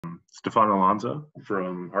Stefano Lanza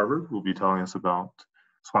from Harvard will be telling us about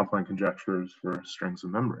Swampland conjectures for strings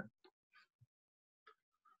and membrane.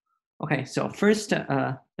 Okay, so first,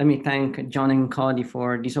 let me thank John and Cody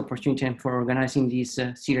for this opportunity and for organizing this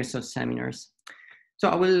series of seminars. So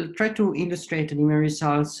I will try to illustrate the main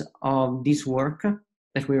results of this work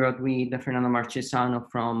that we wrote with Fernando Marchesano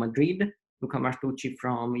from Madrid, Luca Martucci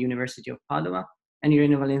from University of Padua, and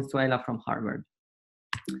Irene Valenzuela from Harvard.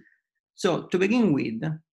 So to begin with,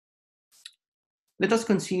 let us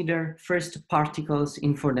consider first particles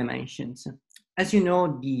in 4 dimensions. As you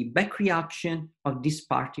know, the backreaction of these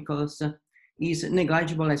particles is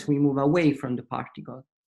negligible as we move away from the particle.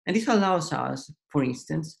 And this allows us, for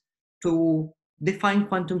instance, to define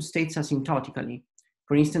quantum states asymptotically.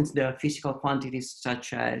 For instance, the physical quantities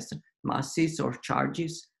such as masses or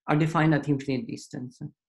charges are defined at infinite distance.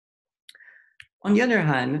 On the other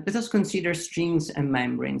hand, let us consider strings and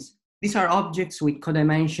membranes. These are objects with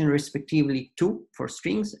codimension respectively 2 for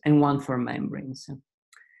strings and 1 for membranes.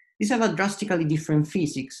 These have a drastically different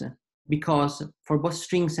physics because for both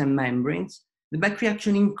strings and membranes, the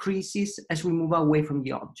backreaction increases as we move away from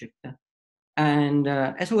the object. And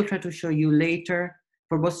as I will try to show you later,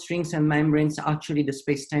 for both strings and membranes, actually the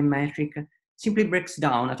space-time metric simply breaks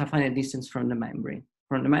down at a finite distance from the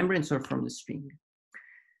membranes or from the string.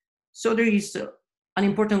 So there is an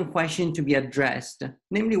important question to be addressed,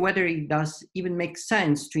 namely whether it does even make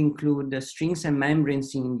sense to include the strings and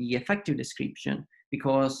membranes in the effective description,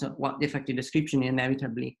 because the effective description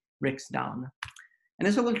inevitably breaks down. And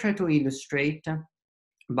as I will try to illustrate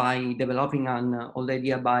by developing an old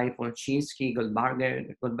idea by Polchinski,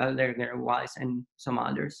 Goldberger, Weiss, and some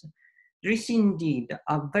others, there is indeed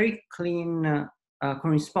a very clean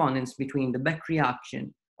correspondence between the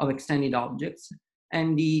backreaction of extended objects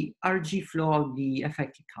and the RG flow of the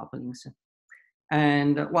effective couplings.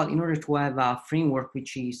 And well, in order to have a framework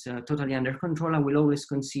which is totally under control, I will always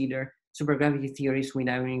consider supergravity theories with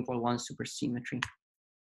n=1 supersymmetry.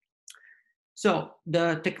 So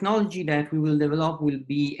the technology that we will develop will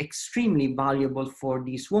be extremely valuable for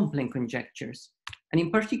these Swampland conjectures. And in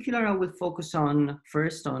particular, I will focus on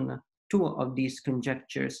first on 2 of these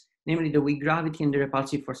conjectures, namely the weak gravity and the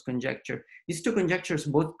repulsive force conjecture. These 2 conjectures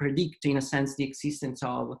both predict, in a sense, the existence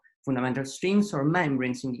of fundamental strings or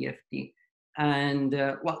membranes in the EFT. And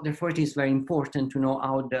well, therefore, it is very important to know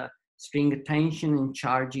how the string tension and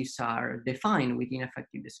charges are defined within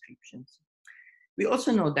effective descriptions. We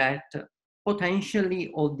also know that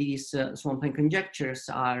potentially all these Swampland conjectures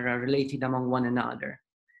are related among one another.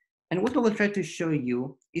 And what I will try to show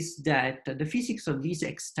you is that the physics of these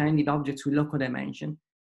extended objects with low codimension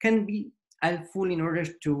can be helpful in order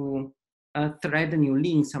to thread new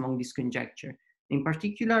links among these conjectures. In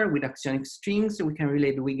particular, with axionic strings, we can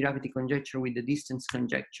relate the weak gravity conjecture with the distance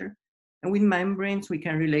conjecture. And with membranes, we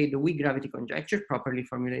can relate the weak gravity conjecture, properly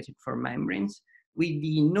formulated for membranes, with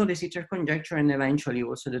the no Sitter conjecture and eventually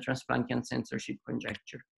also the Transplanckian censorship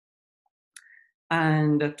conjecture.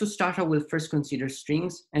 And to start, I will first consider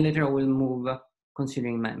strings, and later I will move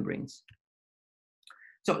considering membranes.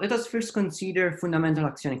 So let us first consider fundamental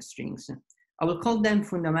axionic strings. I will call them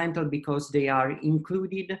fundamental because they are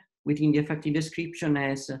included within the effective description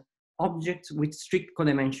as objects with strict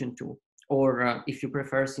codimension 2, or if you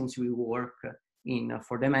prefer, since we work in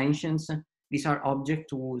 4 dimensions, these are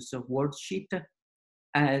objects whose worldsheet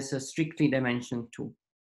has strictly dimension 2.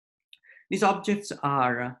 These objects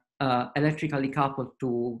are electrically coupled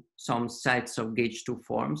to some sets of gauge 2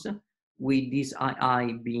 forms, with this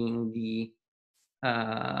II being the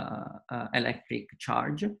electric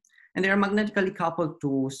charge, and they are magnetically coupled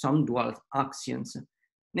to some dual axions.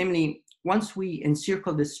 Namely, once we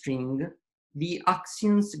encircle the string, the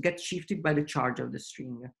axions get shifted by the charge of the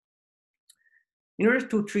string. In order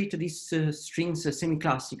to treat these strings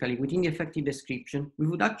semi-classically within the effective description, we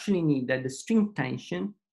would actually need that the string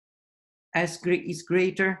tension is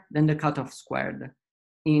greater than the cutoff squared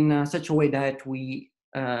in such a way that we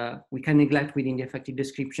can neglect within the effective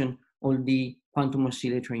description all the quantum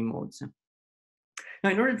oscillatory modes. Now,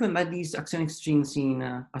 in order to embed these axionic strings in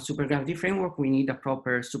a supergravity framework, we need a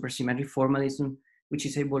proper supersymmetric formalism, which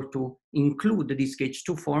is able to include this gauge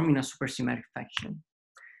 2 form in a supersymmetric fashion.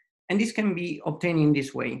 And this can be obtained in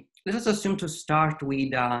this way. Let us assume to start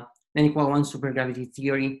with n=1 supergravity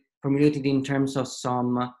theory formulated in terms of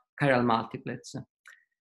some chiral multiplets.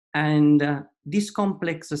 And these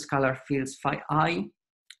complex scalar fields phi I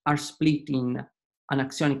are split in an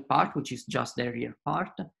axionic part, which is just their real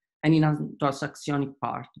part, and in a axionic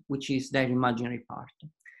part, which is their imaginary part.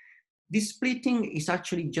 This splitting is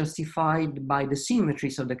actually justified by the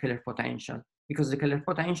symmetries of the Keller potential, because the Keller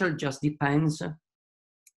potential just depends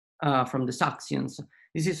from the axions.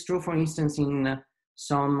 This is true, for instance, in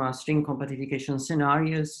some string compactification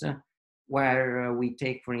scenarios where we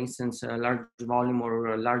take, for instance, a large volume or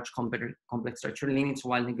a large complex structure limits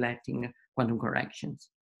while neglecting quantum corrections.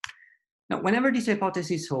 Now, whenever this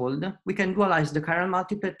hypothesis holds, we can dualize the chiral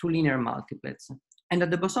multiplet to linear multiplets. And at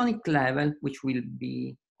the bosonic level, which will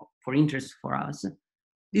be for interest for us,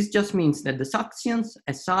 this just means that the succions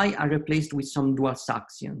SI are replaced with some dual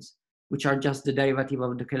succions, which are just the derivative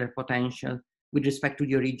of the Keller potential with respect to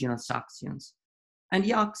the original succions. And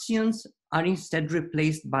the axions are instead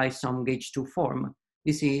replaced by some gauge 2 form.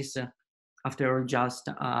 This is, after all, just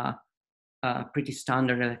a pretty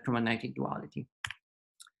standard electromagnetic duality.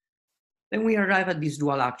 Then we arrive at this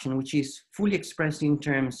dual action, which is fully expressed in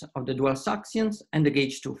terms of the dual succions and the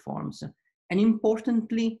gauge 2 forms. And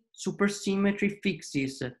importantly, supersymmetry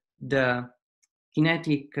fixes the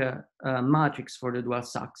kinetic matrix for the dual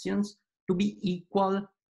succions to be equal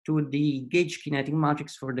to the gauge kinetic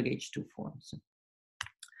matrix for the gauge 2 forms.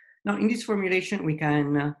 Now, in this formulation, we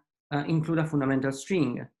can include a fundamental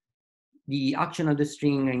string. The action of the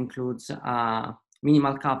string includes a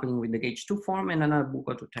minimal coupling with the gauge 2 form and an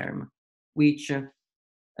Nabucco term, which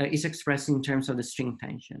is expressed in terms of the string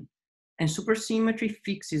tension. And supersymmetry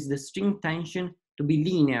fixes the string tension to be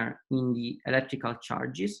linear in the electrical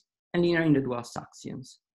charges and linear in the dual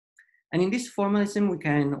succions. And in this formalism, we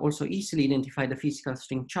can also easily identify the physical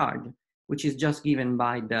string charge, which is just given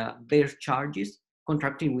by the bare charges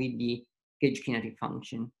contracted with the gauge kinetic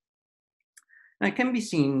function. Now, it can be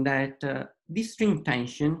seen that this string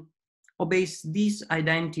tension obeys this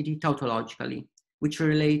identity tautologically, which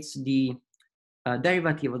relates the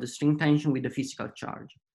derivative of the string tension with the physical charge.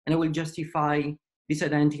 And I will justify this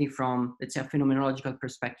identity from, let's say, a phenomenological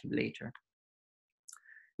perspective later.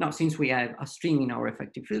 Now, since we have a string in our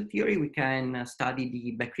effective field theory, we can study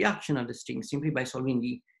the backreaction of the string simply by solving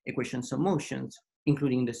the equations of motions,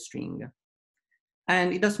 including the string.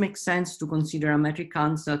 And it does make sense to consider a metric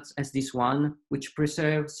ansatz as this one, which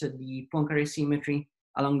preserves the Poincare symmetry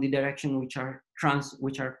along the direction which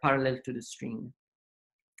are parallel to the string.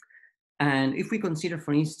 And if we consider,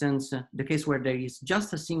 for instance, the case where there is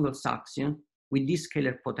just a single suction with this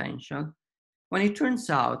scalar potential, when it turns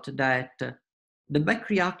out that the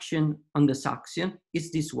backreaction on the suction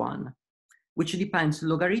is this one, which depends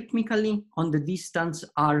logarithmically on the distance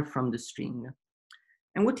r from the string.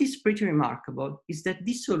 And what is pretty remarkable is that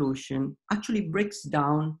this solution actually breaks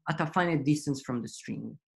down at a finite distance from the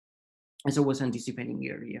string, as I was anticipating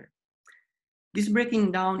earlier. This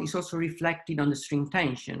breaking down is also reflected on the string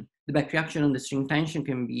tension. The backreaction on the string tension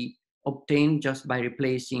can be obtained just by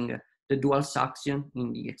replacing the dual suction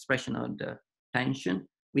in the expression of the tension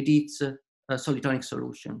with its solitonic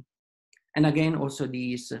solution. And again, also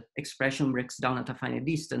this expression breaks down at a finite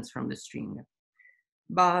distance from the string.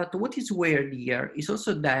 But what is weird here is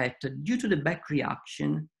also that due to the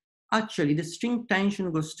backreaction, actually the string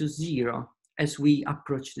tension goes to 0 as we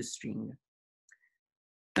approach the string.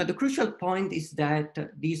 Now, the crucial point is that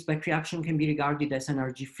this backreaction can be regarded as an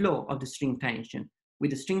energy flow of the string tension,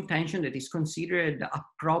 with the string tension that is considered a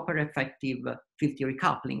proper effective field theory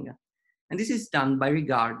coupling. And this is done by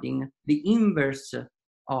regarding the inverse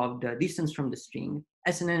of the distance from the string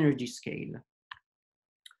as an energy scale.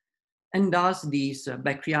 And thus, this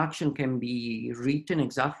backreaction can be written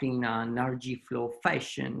exactly in an energy flow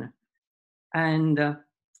fashion. And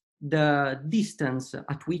the distance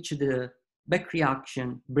at which the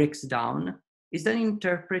backreaction breaks down is then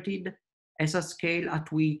interpreted as a scale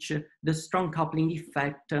at which the strong coupling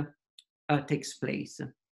effect takes place.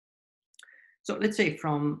 So let's say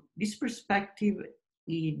from this perspective,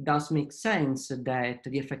 it does make sense that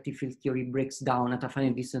the effective field theory breaks down at a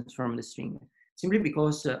finite distance from the string, simply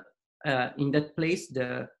because in that place,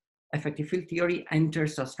 the effective field theory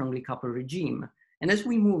enters a strongly coupled regime. And as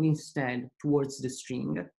we move instead towards the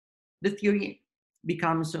string, the theory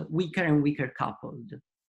becomes weaker and weaker coupled.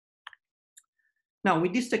 Now,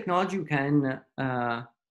 with this technology, you can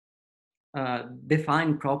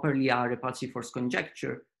define properly a repulsive force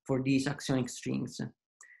conjecture for these axionic strings.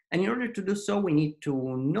 And in order to do so, we need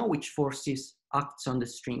to know which forces acts on the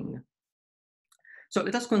string. So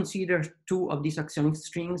let us consider two of these axionic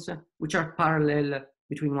strings, which are parallel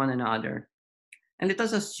between one another. And let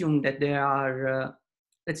us assume that they are,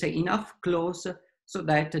 let's say, enough close so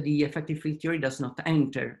that the effective field theory does not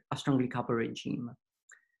enter a strongly coupled regime.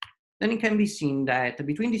 Then it can be seen that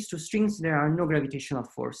between these two strings, there are no gravitational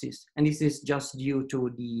forces. And this is just due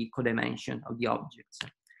to the codimension of the objects.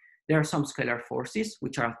 There are some scalar forces,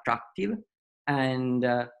 which are attractive, and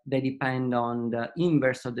they depend on the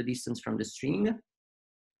inverse of the distance from the string.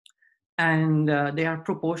 And they are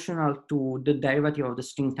proportional to the derivative of the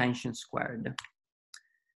string tension squared.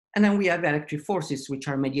 And then we have electric forces, which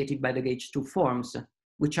are mediated by the gauge 2 forms,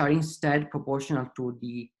 which are instead proportional to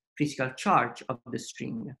the physical charge of the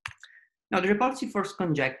string. Now, the repulsive force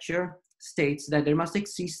conjecture states that there must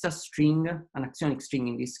exist a string, an axionic string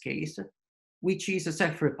in this case, which is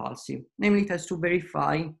self-repulsive. Namely, it has to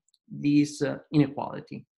verify this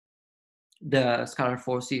inequality. The scalar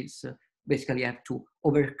forces basically have to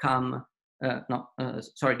overcome, the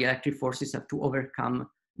electric forces have to overcome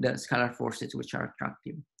the scalar forces which are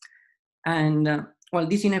attractive. And well,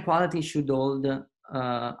 this inequality should hold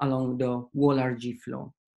along the whole RG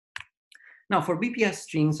flow. Now, for BPS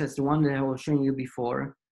strings, as the one that I was showing you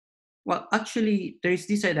before, well, actually, there is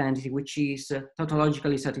this identity which is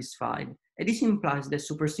tautologically satisfied. And this implies that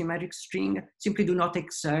supersymmetric strings simply do not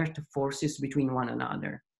exert forces between one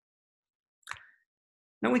another.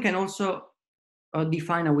 Now, we can also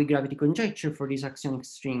define a weak gravity conjecture for these axionic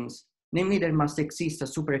strings. Namely, there must exist a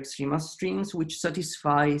super extremal strings which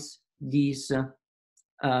satisfies this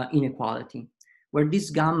inequality, where this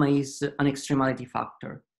gamma is an extremality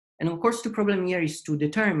factor. And of course, the problem here is to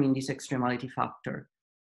determine this extremality factor.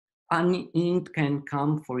 And it can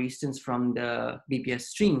come, for instance, from the BPS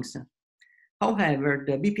strings. However,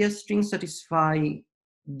 the BPS strings satisfy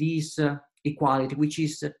this equality, which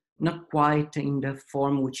is not quite in the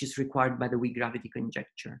form which is required by the weak gravity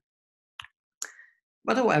conjecture.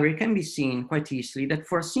 But however, it can be seen quite easily that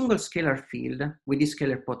for a single scalar field with this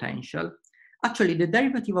scalar potential, actually the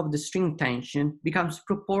derivative of the string tension becomes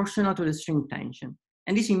proportional to the string tension.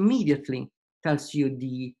 And this immediately tells you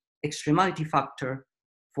the extremality factor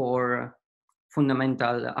for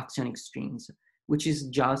fundamental axionic strings, which is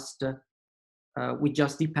just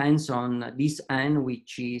depends on this n,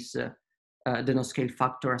 which is the no-scale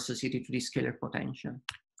factor associated to the scalar potential.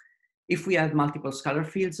 If we have multiple scalar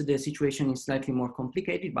fields, the situation is slightly more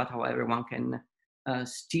complicated, but however, one can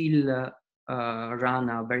still run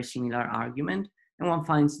a very similar argument, and one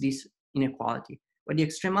finds this inequality, where the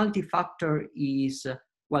extremality factor is,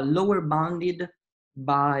 well, lower bounded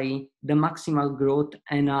by the maximal growth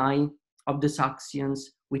Ni of the axions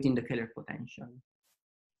within the Kähler potential.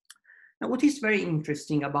 Now, what is very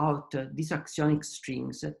interesting about these axionic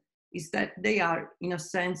strings is that they are, in a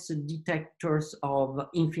sense, detectors of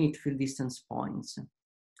infinite field distance points.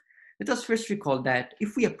 Let us first recall that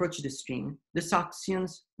if we approach the string, the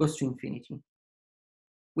axions goes to infinity,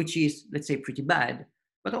 which is, let's say, pretty bad.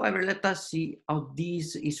 But however, let us see how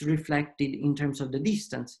this is reflected in terms of the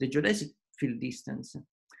distance, the geodesic field distance.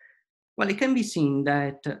 Well, it can be seen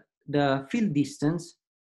that the field distance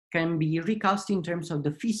can be recast in terms of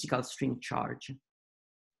the physical string charge.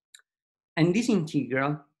 And this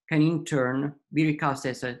integral can in turn be recast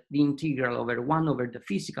as the integral over 1 over the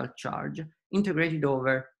physical charge integrated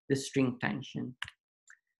over the string tension.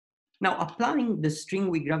 Now, applying the string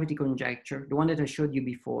weak gravity conjecture, the one that I showed you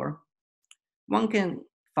before, one can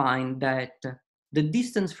find that the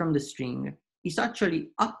distance from the string is actually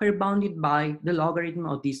upper bounded by the logarithm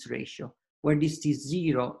of this ratio, where this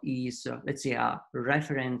T0 is, let's say, a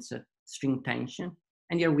reference string tension,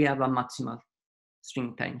 and here we have a maximal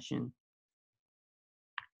string tension.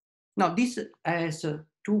 Now, this has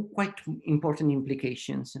two quite important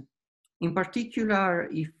implications. In particular,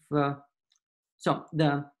 if, so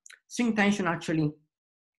the string tension actually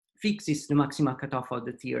fixes the maximal cutoff of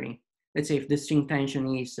the theory. Let's say if the string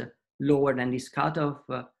tension is lower than this cutoff,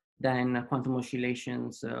 then quantum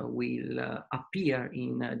oscillations will appear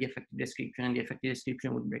in the effective description, and the effective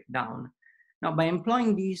description will break down. Now, by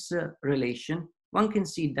employing this relation, one can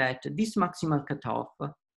see that this maximal cutoff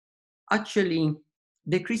actually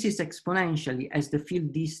decreases exponentially as the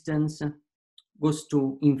field distance goes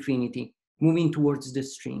to infinity, moving towards the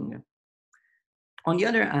string. On the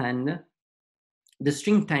other hand, the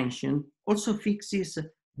string tension also fixes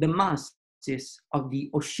the masses of the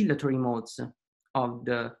oscillatory modes of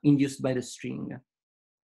the induced by the string.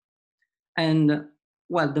 And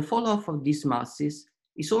well, the fall-off of these masses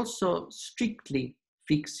is also strictly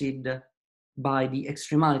fixed by the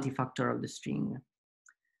extremality factor of the string.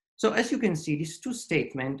 So as you can see, these two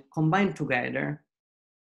statements combined together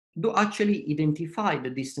do actually identify the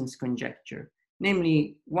distance conjecture.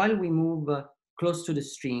 Namely, while we move close to the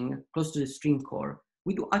string core,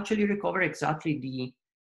 we do actually recover exactly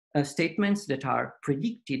the statements that are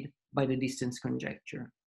predicted by the distance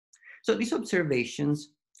conjecture. So these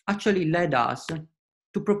observations actually led us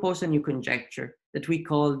to propose a new conjecture that we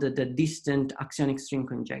called the distant axionic string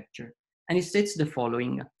conjecture. And it states the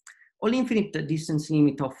following: all infinite distance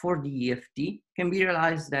limit of 4D EFT can be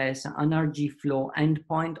realized as an RG flow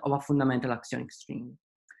endpoint of a fundamental axionic string.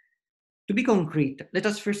 To be concrete, let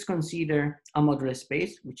us first consider a modular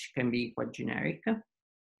space, which can be quite generic.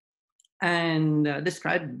 and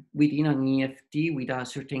described within an EFT with a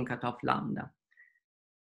certain cutoff lambda.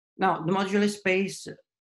 Now, the modular space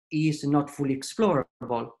is not fully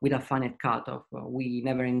explorable with a finite cutoff. We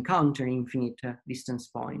never encounter infinite distance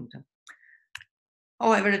point.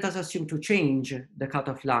 However, let us assume to change the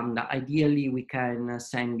cutoff lambda. Ideally, we can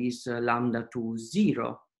send this lambda to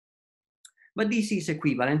 0. But this is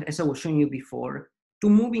equivalent, as I was showing you before, to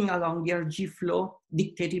moving along the RG flow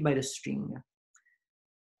dictated by the string.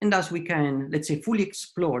 And thus we can, let's say, fully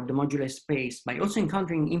explore the modular space by also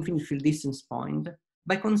encountering infinite field distance point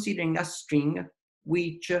by considering a string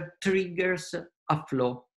which triggers a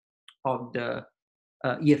flow of the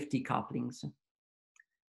EFT couplings.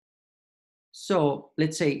 So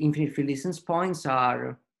let's say infinite field distance points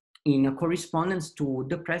are in correspondence to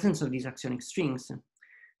the presence of these axionic strings.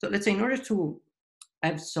 So let's say in order to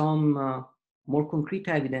have some more concrete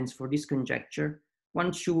evidence for this conjecture,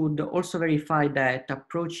 one should also verify that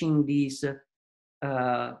approaching these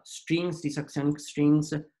strings, these axionic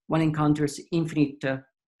strings, one encounters infinite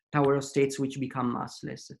tower of states which become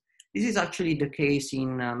massless. This is actually the case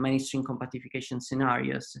in many string compactification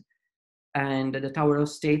scenarios. And the tower of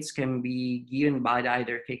states can be given by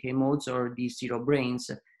either KK modes or these zero branes.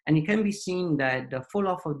 And it can be seen that the fall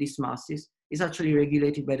off of these masses is actually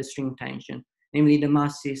regulated by the string tension. Namely, the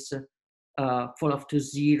masses fall off to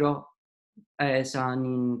 0 as an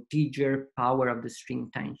integer power of the string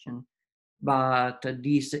tension. But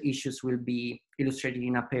these issues will be illustrated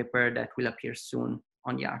in a paper that will appear soon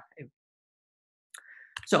on the archive.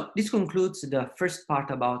 So this concludes the first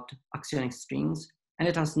part about axionic strings. And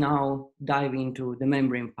let us now dive into the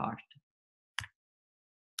membrane part.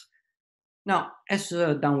 Now, as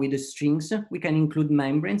done with the strings, we can include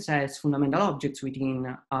membranes as fundamental objects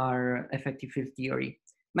within our effective field theory.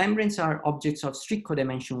 Membranes are objects of strict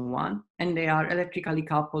codimension 1, and they are electrically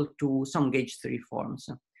coupled to some gauge 3 forms.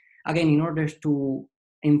 Again, in order to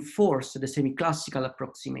enforce the semi-classical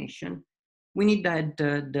approximation, we need that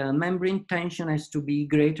the membrane tension has to be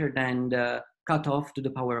greater than the cutoff to the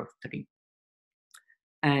power of 3.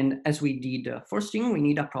 And as we did for string, we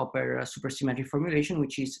need a proper supersymmetric formulation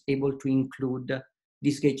which is able to include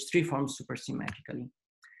these gauge 3 forms supersymmetrically.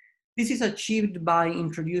 This is achieved by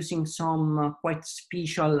introducing some quite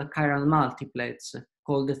special chiral multiplets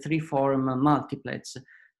called the 3-form multiplets,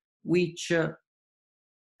 which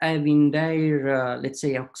have in their, let's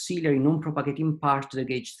say, auxiliary non-propagating part the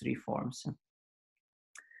gauge 3 forms.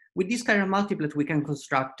 With this chiral multiplet, we can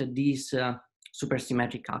construct this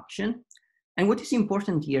supersymmetric action. And what is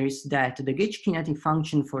important here is that the gauge kinetic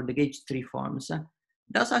function for the gauge 3 forms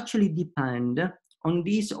does actually depend on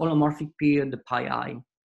this holomorphic period pi I.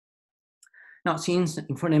 Now, since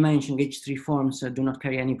in 4-dimension gauge 3 forms do not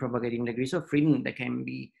carry any propagating degrees of freedom, they can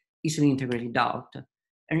be easily integrated out.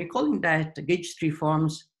 And recalling that gauge 3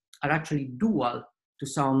 forms are actually dual to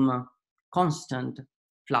some constant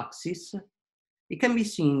fluxes, it can be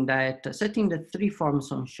seen that setting the 3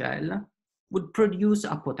 forms on shell would produce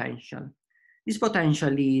a potential. This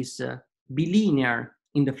potential is bilinear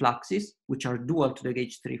in the fluxes, which are dual to the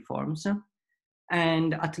gauge 3 forms.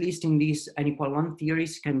 And at least in these n=1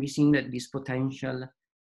 theories, can be seen that this potential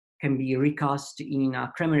can be recast in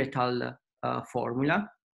a Kramer et al. Formula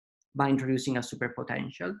by introducing a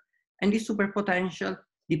superpotential. And this superpotential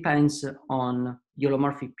depends on the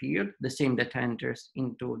holomorphic period, the same that enters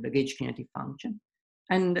into the gauge kinetic function.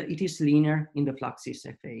 And it is linear in the fluxes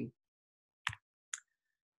Fa.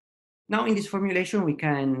 Now in this formulation, we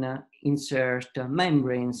can insert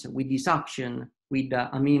membranes with this action with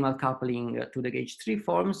a minimal coupling to the gauge 3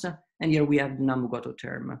 forms, and here we have the Namu-Goto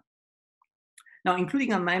term. Now,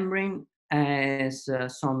 including a membrane has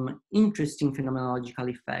some interesting phenomenological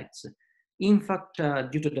effects. In fact,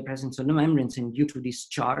 due to the presence of the membranes and due to this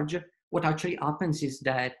charge, what actually happens is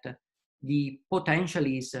that the potential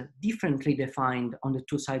is differently defined on the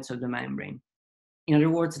 2 sides of the membrane. In other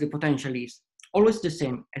words, the potential is always the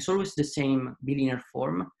same, has always the same bilinear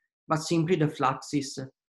form, but simply the fluxes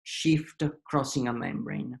shift crossing a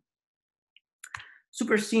membrane.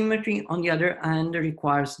 Supersymmetry, on the other hand,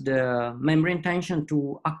 requires the membrane tension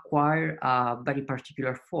to acquire a very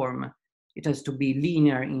particular form. It has to be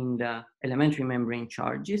linear in the elementary membrane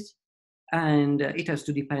charges, and it has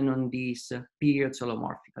to depend on these periods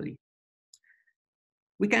holomorphically.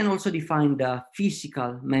 We can also define the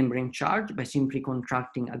physical membrane charge by simply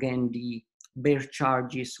contracting, again, the bare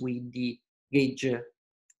charges with the gauge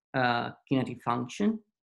kinetic function.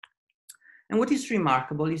 And what is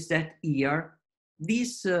remarkable is that here,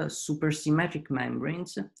 these supersymmetric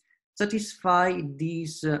membranes satisfy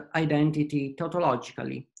this identity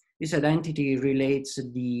tautologically. This identity relates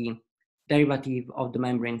the derivative of the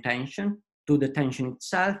membrane tension to the tension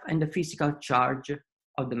itself and the physical charge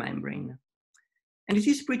of the membrane. And it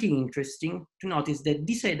is pretty interesting to notice that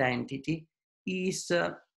this identity is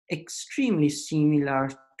extremely similar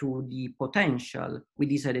to the potential with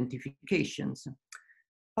these identifications.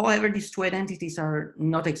 However, these two identities are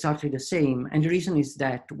not exactly the same, and the reason is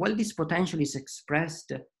that while this potential is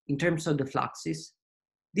expressed in terms of the fluxes,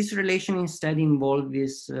 this relation instead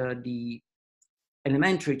involves the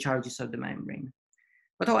elementary charges of the membrane.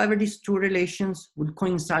 But however, these two relations would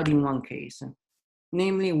coincide in one case,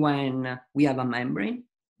 namely when we have a membrane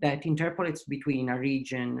that interpolates between a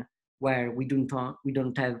region where we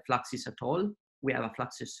don't have fluxes at all, we have a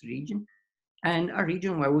fluxless region, and a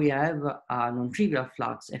region where we have a non-trivial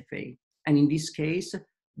flux Fa. And in this case,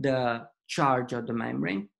 the charge of the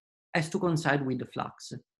membrane has to coincide with the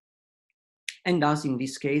flux. And thus, in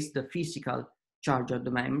this case, the physical charge of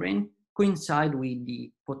the membrane coincide with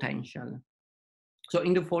the potential. So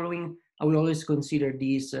in the following, I will always consider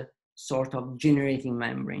this sort of generating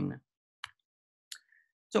membrane.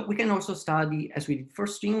 So we can also study, as we did for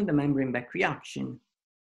string, the membrane back reaction.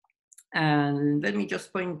 And let me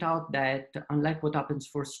just point out that unlike what happens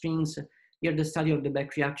for strings, here the study of the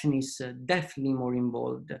back reaction is definitely more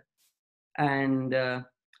involved. And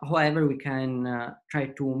however, we can try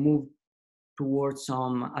to move towards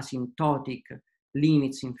some asymptotic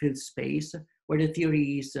limits in field space where the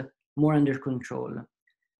theory is more under control.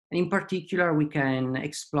 And in particular, we can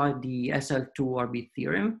exploit the SL2 orbit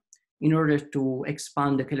theorem in order to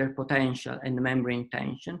expand the Kähler potential and the membrane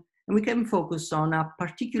tension. And we can focus on a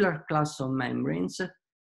particular class of membranes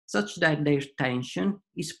such that their tension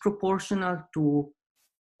is proportional to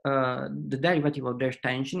the derivative of their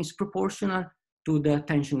tension is proportional to the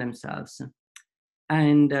tension themselves.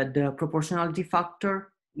 And the proportionality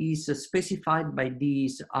factor is specified by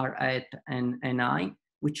these R hat and Ni,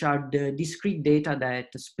 which are the discrete data that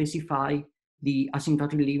specify the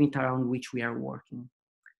asymptotic limit around which we are working.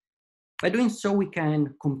 By doing so, we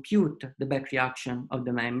can compute the back reaction of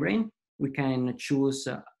the membrane. We can choose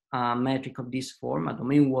a metric of this form, a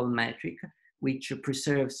domain wall metric, which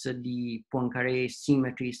preserves the Poincaré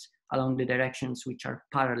symmetries along the directions which are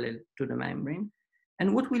parallel to the membrane.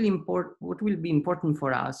 And what will be important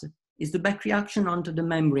for us is the back reaction onto the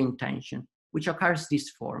membrane tension, which occurs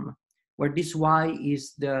this form, where this y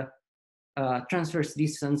is the transverse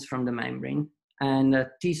distance from the membrane, and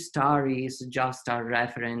T star is just a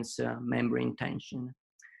reference membrane tension.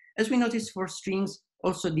 As we noticed for strings,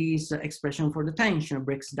 also this expression for the tension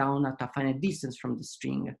breaks down at a finite distance from the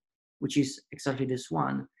string, which is exactly this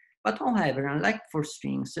one. But however, unlike for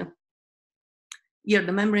strings, here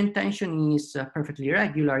the membrane tension is perfectly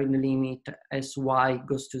regular in the limit as y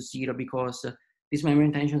goes to 0, because this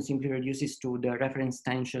membrane tension simply reduces to the reference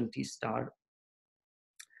tension T star.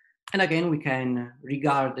 And again, we can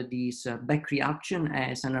regard this back reaction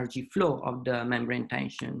as energy flow of the membrane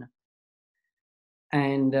tension.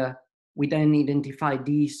 And we then identify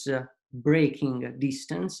this breaking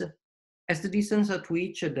distance as the distance at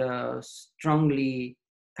which the strong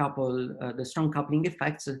coupling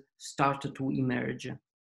effects start to emerge.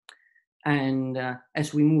 And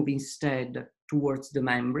as we move instead towards the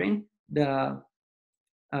membrane, the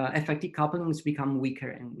effective couplings become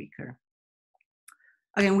weaker and weaker.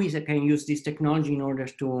 Again, we can use this technology in order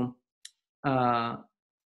to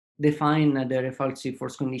define the repulsive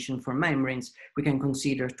force condition for membranes. We can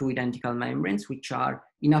consider two identical membranes which are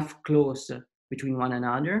enough close between one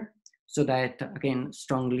another so that, again,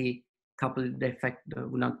 strongly coupled effect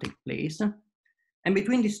will not take place. And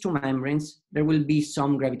between these two membranes, there will be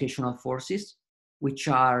some gravitational forces which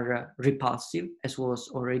are repulsive, as was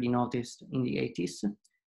already noticed in the 80s,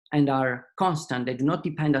 and are constant. They do not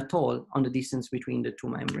depend at all on the distance between the two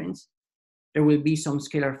membranes. There will be some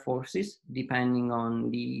scalar forces depending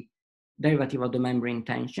on the derivative of the membrane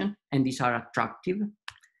tension, and these are attractive.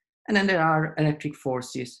 And then there are electric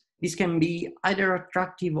forces. This can be either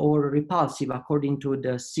attractive or repulsive according to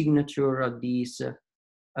the signature of this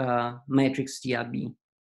matrix TAB.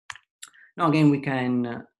 Now again, we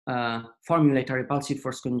can formulate a repulsive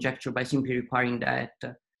force conjecture by simply requiring that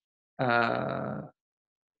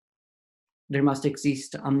there must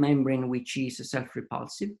exist a membrane which is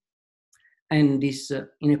self-repulsive. And this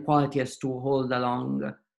inequality has to hold along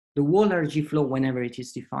the whole energy flow whenever it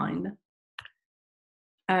is defined.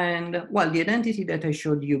 And well, the identity that I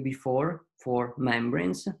showed you before for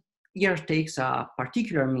membranes here takes a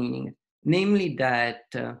particular meaning, namely that,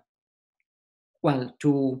 well,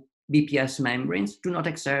 two BPS membranes do not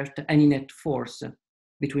exert any net force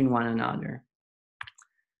between one another.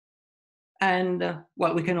 And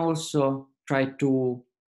well, we can also try to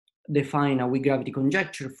define a weak gravity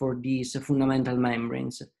conjecture for these fundamental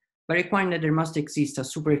membranes by requiring that there must exist a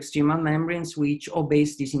super extremal membranes which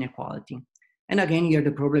obeys this inequality. And again, here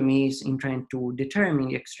the problem is in trying to determine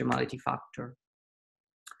the extremality factor.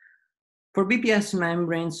 For BPS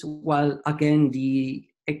membranes, well, again, the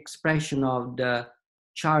expression of the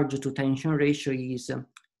charge to tension ratio is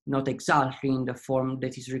not exactly in the form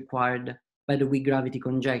that is required by the weak gravity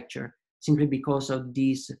conjecture, simply because of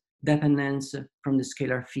this dependence from the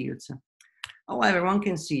scalar fields. However, one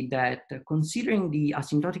can see that considering the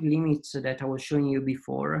asymptotic limits that I was showing you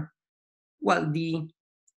before, well, the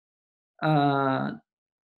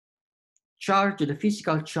charge, the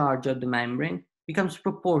physical charge of the membrane becomes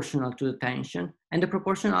proportional to the tension, and the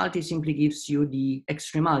proportionality simply gives you the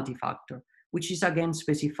extremality factor, which is again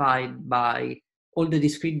specified by all the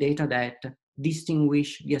discrete data that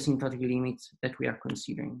distinguish the asymptotic limits that we are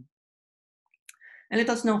considering. And let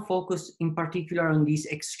us now focus in particular on these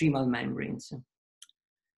extremal membranes.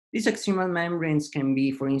 These extremal membranes can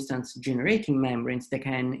be, for instance, generating membranes that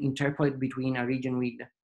can interpolate between a region with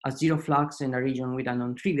a zero flux and a region with a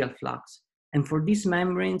non-trivial flux. And for these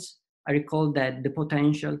membranes, I recall that the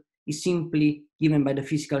potential is simply given by the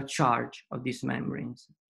physical charge of these membranes.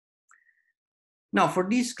 Now, for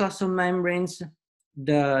this class of membranes,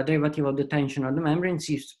 the derivative of the tension of the membranes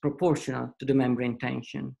is proportional to the membrane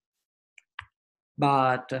tension.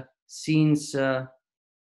 But since,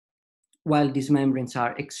 while these membranes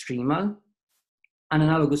are extremal, an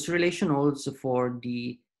analogous relation holds for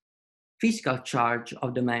the physical charge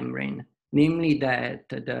of the membrane, namely that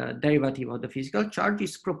the derivative of the physical charge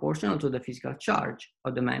is proportional to the physical charge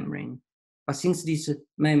of the membrane. But since this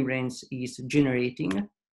membranes is generating,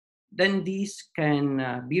 then this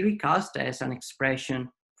can be recast as an expression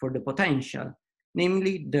for the potential,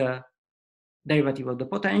 namely the derivative of the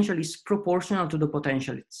potential is proportional to the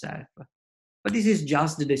potential itself. But this is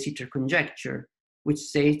just the Sitter conjecture, which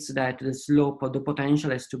states that the slope of the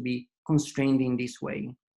potential has to be constrained in this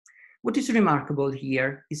way. What is remarkable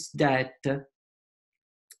here is that,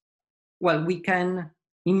 well, we can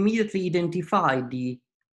immediately identify the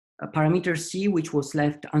parameter C, which was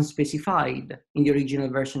left unspecified in the original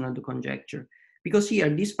version of the conjecture, because here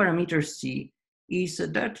this parameter C is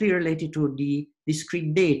directly related to the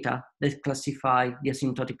discrete data that classify the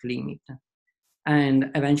asymptotic limit,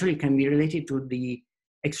 and eventually can be related to the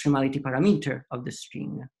extremality parameter of the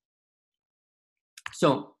string.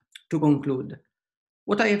 So, to conclude,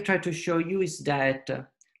 what I have tried to show you is that,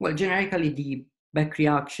 well, generically the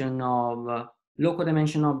backreaction of low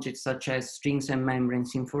codimension objects such as strings and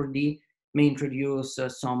membranes in 4D may introduce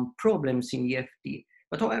some problems in EFT.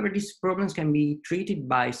 But however, these problems can be treated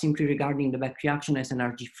by simply regarding the backreaction as an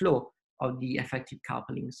energy flow of the effective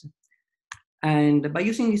couplings. And by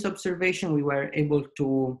using this observation, we were able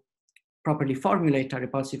to properly formulate a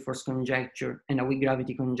repulsive force conjecture and a weak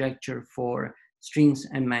gravity conjecture for strings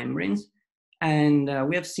and membranes. And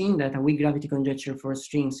we have seen that a weak gravity conjecture for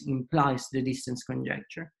strings implies the distance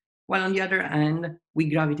conjecture, while on the other hand,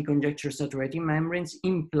 weak gravity conjecture saturating membranes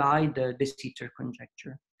imply the Sitter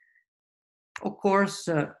conjecture. Of course,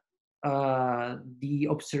 the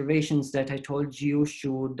observations that I told you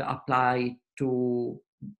should apply to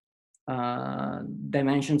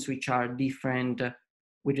dimensions which are different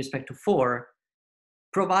with respect to 4,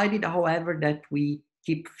 provided, however, that we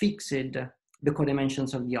keep fixed the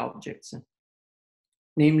codimensions of the objects.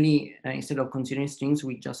 Namely, instead of considering strings,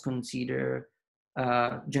 we just consider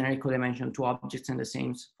generic codimension to objects and the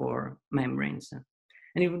same for membranes.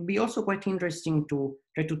 And it would be also quite interesting to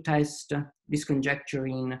try to test this conjecture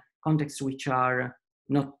in contexts which are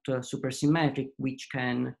not supersymmetric, which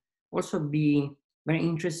can also be very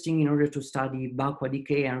interesting in order to study Bakwa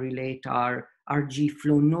decay and relate our RG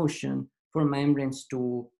flow notion for membranes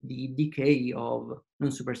to the decay of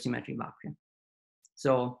non-supersymmetric vacuum.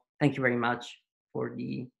 So thank you very much for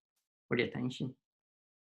the attention.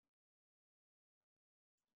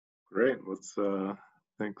 Great. Let's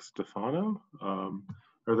thank Stefano. Are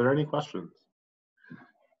there any questions?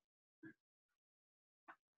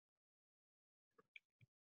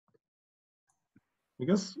 I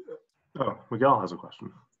guess, oh, Miguel has a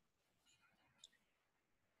question.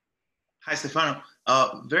 Hi, Stefano.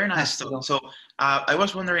 Very nice talk. So I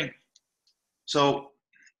was wondering, so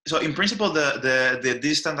in principle, the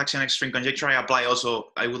distant axionic string conjecture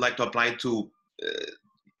I would like to apply to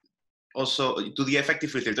also to the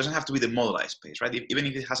effective field theory. It doesn't have to be the modalized space, right? Even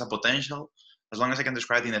if it has a potential, as long as I can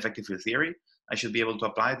describe it in effective field theory, I should be able to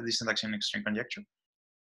apply the distant axionic string conjecture.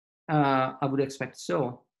 I would expect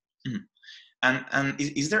so. Mm-hmm. And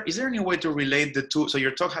is there any way to relate the two? So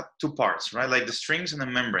your talk had two parts, right? Like the strings and the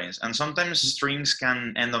membranes, and sometimes strings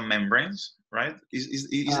can end on membranes, right? Is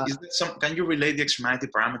there some? Can you relate the extremality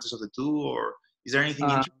parameters of the two, or Is there anything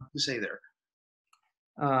interesting to say there?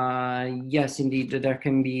 Yes, indeed. There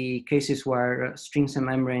can be cases where strings and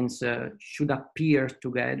membranes should appear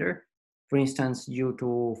together, for instance, due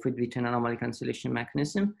to fluid-Witten anomaly cancellation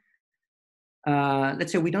mechanism.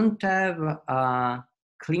 Let's say we don't have a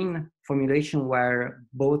clean formulation where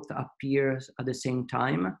both appears at the same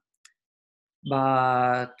time,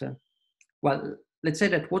 but, well, let's say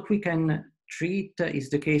that what we can treat is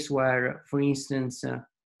the case where, for instance,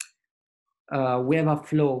 we have a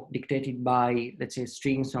flow dictated by, let's say,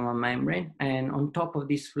 strings of a membrane, and on top of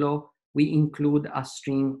this flow, we include a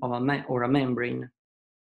string of or a membrane,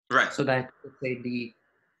 right? So that, let's say,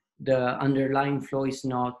 the underlying flow is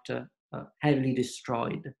not heavily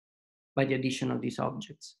destroyed by the addition of these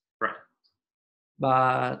objects. Right.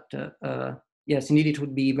 But yes, indeed, it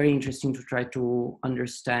would be very interesting to try to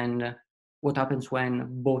understand what happens when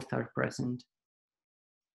both are present.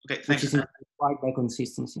 Okay, thanks. Which is implied by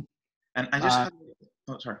consistency. And I just had,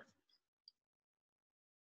 oh, sorry.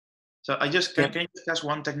 So I just, can you discuss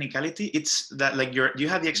one technicality? It's that like you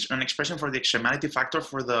have an expression for the extremality factor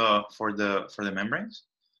for the membranes?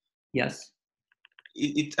 Yes.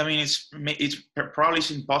 I mean, it's probably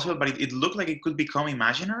impossible, but it looked like it could become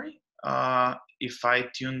imaginary if I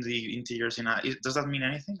tune the integers in does that mean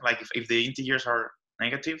anything? Like if the integers are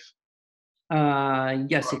negative?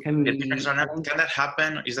 Yes, it can be. Can that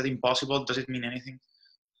happen? Is that impossible? Does it mean anything?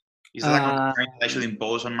 Is that a constraint that I should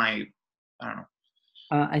impose on my, I don't know.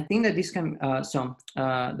 I think that this can,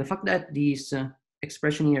 the fact that this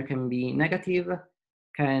expression here can be negative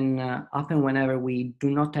can happen whenever we do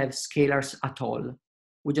not have scalars at all.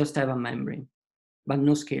 We just have a membrane, but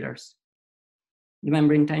no scalars. The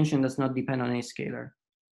membrane tension does not depend on any scalar.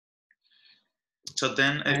 So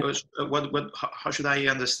then, how should I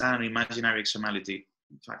understand imaginary extremality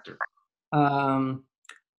factor?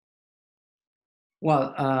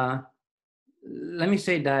 Well, let me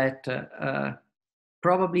say that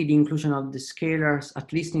probably the inclusion of the scalars,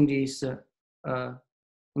 at least in this,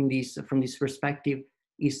 from this perspective,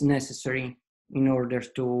 is necessary in order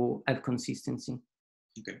to have consistency.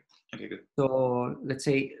 Okay. Okay. Good. So let's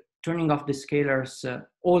say turning off the scalars,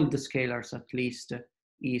 all the scalars at least,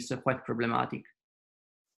 is quite problematic.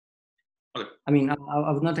 Okay. I mean,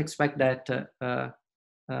 I would not expect that that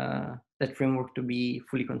framework to be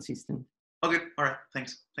fully consistent. Okay. All right.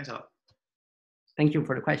 Thanks. Thanks a lot. Thank you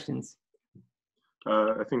for the questions.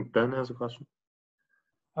 I think Ben has a question.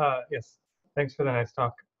 Yes. Thanks for the nice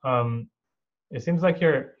talk. It seems like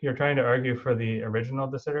you're trying to argue for the original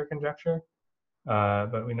de Sitter conjecture,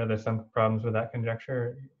 but we know there's some problems with that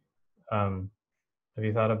conjecture. Have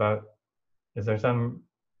you thought about, is there some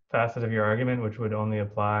facet of your argument which would only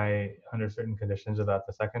apply under certain conditions about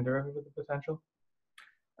the second derivative of the potential?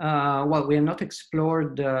 Well, we have not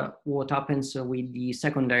explored what happens with the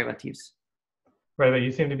second derivatives. Right, but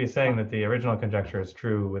you seem to be saying that the original conjecture is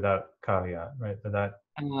true without caveat, right? So that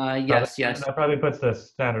yes, yes. That probably puts the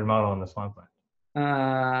standard model in the Swampland.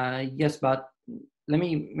 Yes, but let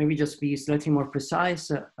me maybe just be slightly more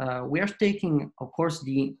precise. We are taking, of course,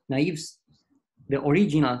 the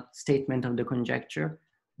original statement of the conjecture,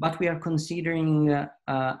 but we are considering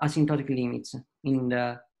asymptotic limits in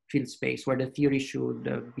the field space where the theory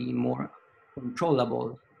should be more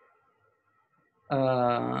controllable.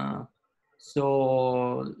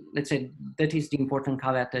 So let's say that is the important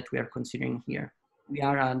caveat that we are considering here. We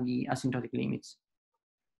are at the asymptotic limits.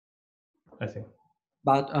 I see.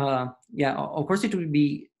 But yeah, of course, it will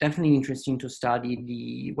be definitely interesting to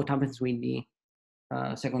study what happens with the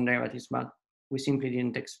second derivatives, but we simply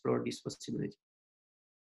didn't explore this possibility.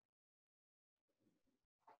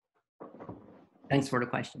 Thanks for the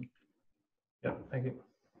question. Yeah, thank you.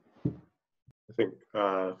 I think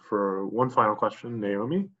for one final question,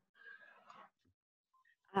 Naomi.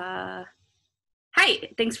 Hi,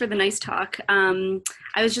 thanks for the nice talk. I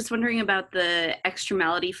was just wondering about the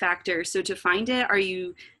extremality factor. So to find it, are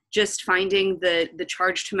you just finding the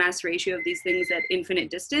charge to mass ratio of these things at infinite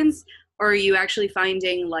distance? Or are you actually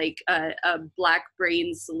finding like a black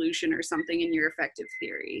brain solution or something in your effective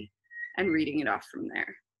theory and reading it off from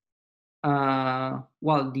there?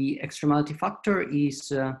 Well, the extremality factor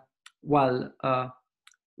is,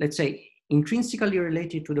 let's say, intrinsically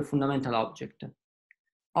related to the fundamental object.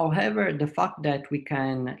 However, the fact that we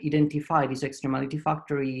can identify this extremality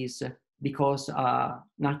factor is because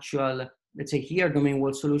natural, let's say here, domain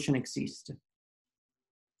wall solution exists.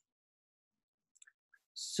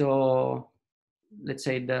 So let's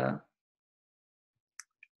say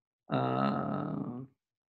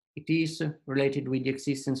it is related with the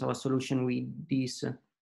existence of a solution with these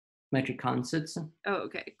metric concepts. Oh,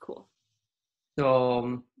 okay, cool.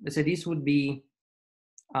 So let's say this would be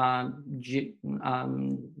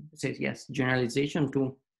says yes, generalization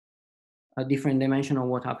to a different dimension of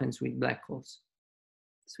what happens with black holes.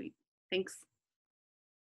 Sweet, thanks.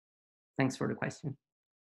 Thanks for the question.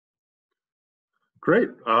 Great.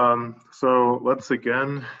 So let's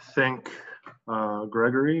again thank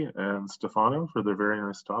Gregory and Stefano for their very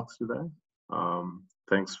nice talks today.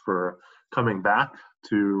 Thanks for coming back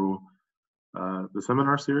to the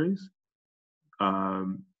seminar series.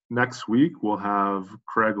 Next week, we'll have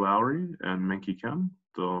Craig Lowry and Minky Kim.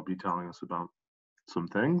 They'll be telling us about some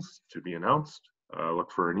things to be announced.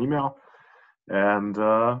 Look for an email. And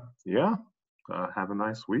yeah, have a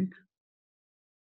nice week.